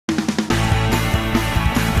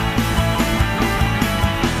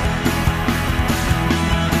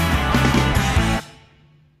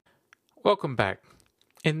Welcome back.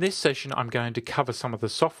 In this session I'm going to cover some of the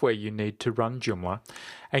software you need to run Joomla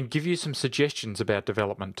and give you some suggestions about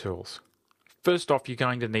development tools. First off, you're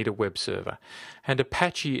going to need a web server, and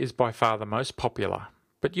Apache is by far the most popular,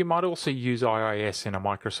 but you might also use IIS in a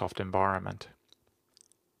Microsoft environment.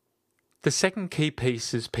 The second key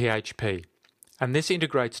piece is PHP, and this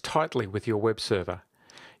integrates tightly with your web server.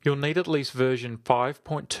 You'll need at least version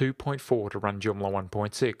 5.2.4 to run Joomla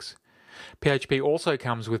 1.6. PHP also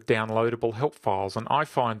comes with downloadable help files, and I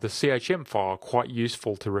find the CHM file quite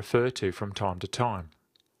useful to refer to from time to time.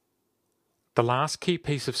 The last key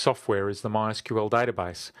piece of software is the Mysql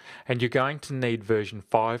Database, and you're going to need version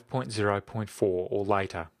 5.0.4 or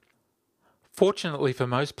later. Fortunately for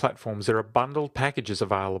most platforms, there are bundled packages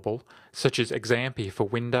available, such as Xampi for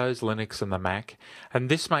Windows, Linux and the Mac, and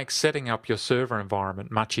this makes setting up your server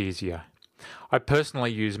environment much easier. I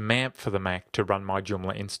personally use MAMP for the Mac to run my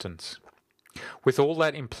Joomla instance. With all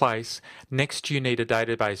that in place, next you need a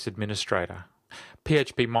database administrator.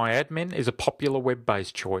 PHPMyAdmin is a popular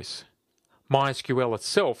web-based choice. MySQL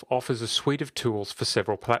itself offers a suite of tools for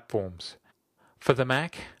several platforms. For the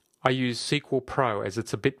Mac, I use SQL Pro as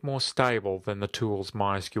it's a bit more stable than the tools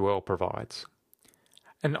MySQL provides.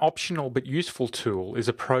 An optional but useful tool is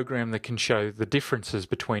a program that can show the differences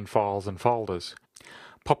between files and folders.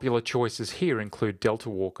 Popular choices here include Delta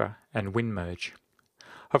Walker and WinMerge.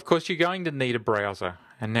 Of course, you're going to need a browser,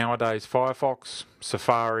 and nowadays Firefox,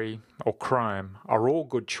 Safari or Chrome are all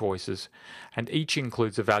good choices, and each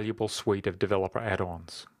includes a valuable suite of developer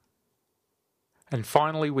add-ons. And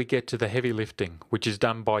finally we get to the heavy lifting, which is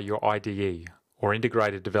done by your IDE, or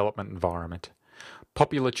Integrated Development Environment.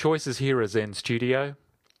 Popular choices here are XenStudio,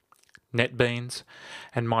 NetBeans,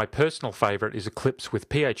 and my personal favourite is Eclipse with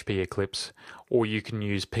PHP Eclipse, or you can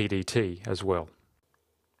use PDT as well.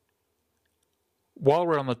 While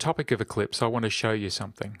we're on the topic of Eclipse, I want to show you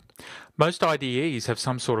something. Most IDEs have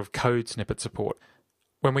some sort of code snippet support.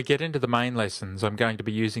 When we get into the main lessons, I'm going to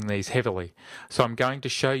be using these heavily, so I'm going to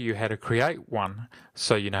show you how to create one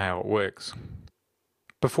so you know how it works.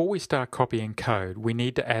 Before we start copying code, we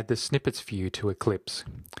need to add the Snippets view to Eclipse.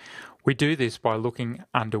 We do this by looking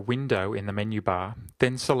under Window in the menu bar,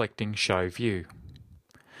 then selecting Show View.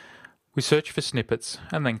 We search for Snippets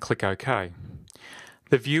and then click OK.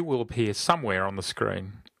 The view will appear somewhere on the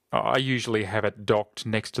screen. I usually have it docked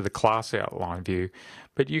next to the class outline view,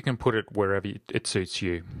 but you can put it wherever it suits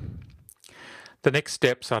you. The next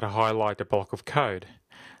steps are to highlight a block of code.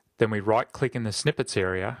 Then we right-click in the Snippets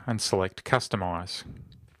area and select Customize.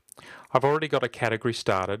 I've already got a category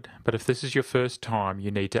started, but if this is your first time,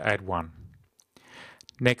 you need to add one.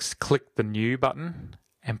 Next, click the New button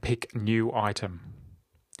and pick New Item.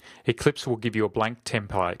 Eclipse will give you a blank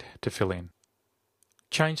template to fill in.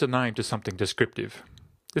 Change the name to something descriptive.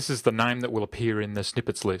 This is the name that will appear in the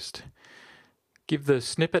Snippets list. Give the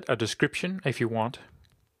snippet a description if you want,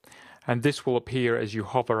 and this will appear as you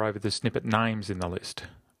hover over the snippet names in the list.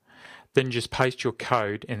 Then just paste your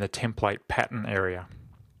code in the template pattern area.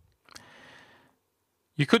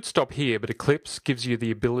 You could stop here, but Eclipse gives you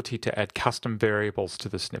the ability to add custom variables to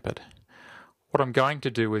the snippet. What I'm going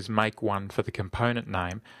to do is make one for the component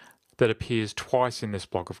name that appears twice in this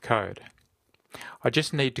block of code. I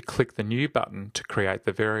just need to click the New button to create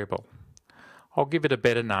the variable. I'll give it a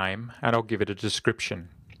better name and I'll give it a description.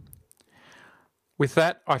 With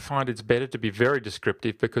that, I find it's better to be very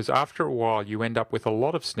descriptive because after a while you end up with a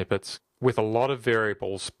lot of snippets with a lot of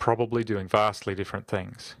variables probably doing vastly different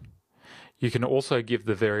things. You can also give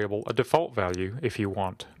the variable a default value if you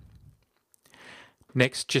want.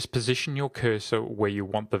 Next, just position your cursor where you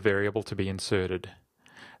want the variable to be inserted.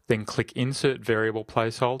 Then click Insert Variable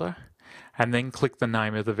Placeholder, and then click the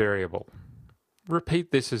name of the variable.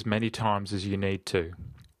 Repeat this as many times as you need to.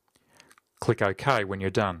 Click OK when you're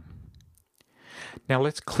done. Now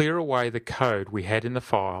let's clear away the code we had in the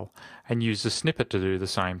file and use the snippet to do the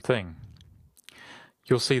same thing.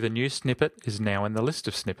 You'll see the new snippet is now in the list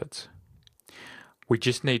of snippets. We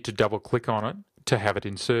just need to double click on it to have it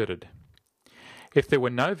inserted. If there were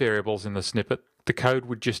no variables in the snippet, the code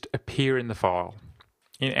would just appear in the file.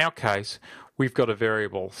 In our case, we've got a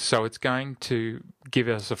variable, so it's going to give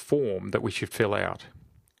us a form that we should fill out.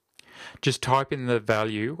 Just type in the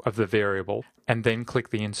value of the variable and then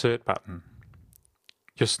click the Insert button.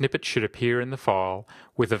 Your snippet should appear in the file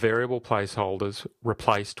with the variable placeholders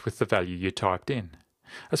replaced with the value you typed in.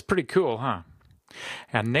 That's pretty cool, huh?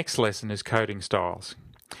 Our next lesson is coding styles.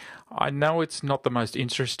 I know it's not the most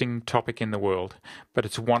interesting topic in the world, but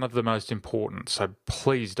it's one of the most important, so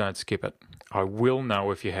please don't skip it. I will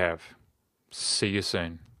know if you have. See you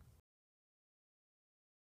soon.